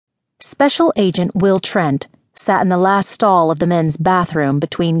Special Agent Will Trent sat in the last stall of the men's bathroom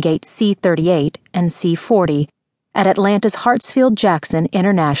between gate C-38 and C-40 at Atlanta's Hartsfield-Jackson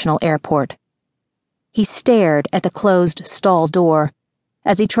International Airport. He stared at the closed stall door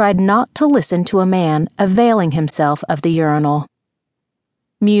as he tried not to listen to a man availing himself of the urinal.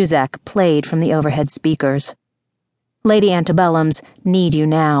 Music played from the overhead speakers. Lady Antebellum's Need You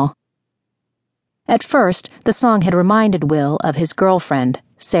Now. At first, the song had reminded Will of his girlfriend,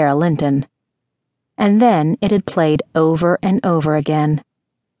 Sarah Linton. And then it had played over and over again,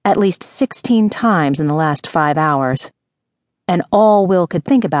 at least 16 times in the last 5 hours. And all Will could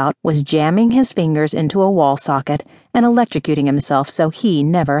think about was jamming his fingers into a wall socket and electrocuting himself so he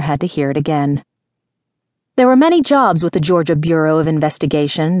never had to hear it again. There were many jobs with the Georgia Bureau of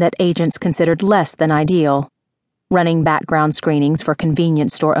Investigation that agents considered less than ideal. Running background screenings for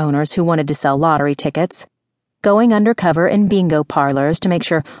convenience store owners who wanted to sell lottery tickets, going undercover in bingo parlors to make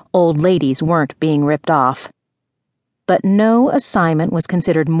sure old ladies weren't being ripped off. But no assignment was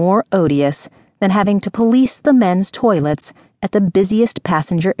considered more odious than having to police the men's toilets at the busiest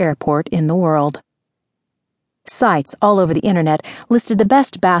passenger airport in the world. Sites all over the internet listed the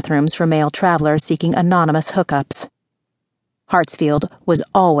best bathrooms for male travelers seeking anonymous hookups. Hartsfield was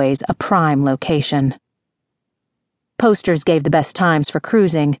always a prime location. Posters gave the best times for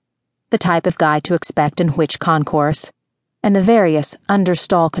cruising, the type of guy to expect in which concourse, and the various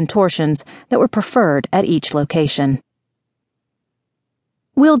understall contortions that were preferred at each location.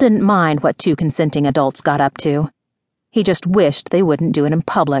 Will didn't mind what 2 consenting adults got up to. He just wished they wouldn't do it in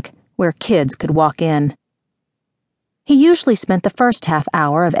public, where kids could walk in. He usually spent the first half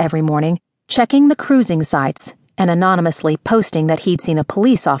hour of every morning checking the cruising sites and anonymously posting that he'd seen a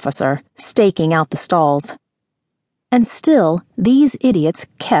police officer staking out the stalls. And still, these idiots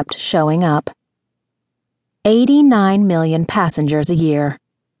kept showing up. 89 million passengers a year.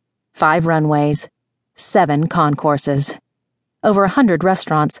 5 runways. 7 concourses. Over 100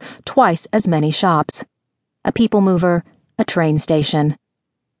 restaurants, twice as many shops. A people mover, a train station.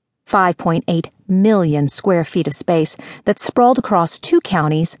 5.8 million square feet of space that sprawled across 2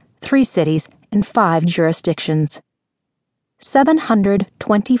 counties, 3 cities, and 5 jurisdictions.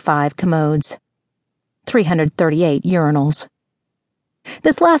 725 commodes. 338 urinals.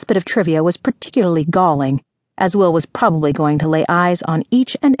 This last bit of trivia was particularly galling, as Will was probably going to lay eyes on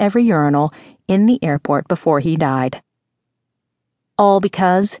each and every urinal in the airport before he died. All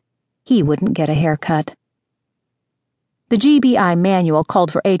because he wouldn't get a haircut. The GBI manual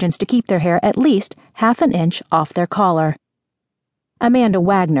called for agents to keep their hair at least half an inch off their collar. Amanda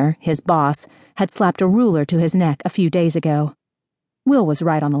Wagner, his boss, had slapped a ruler to his neck a few days ago. Will was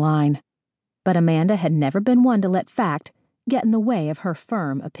right on the line. But Amanda had never been one to let fact get in the way of her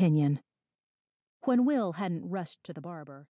firm opinion. When Will hadn't rushed to the barber,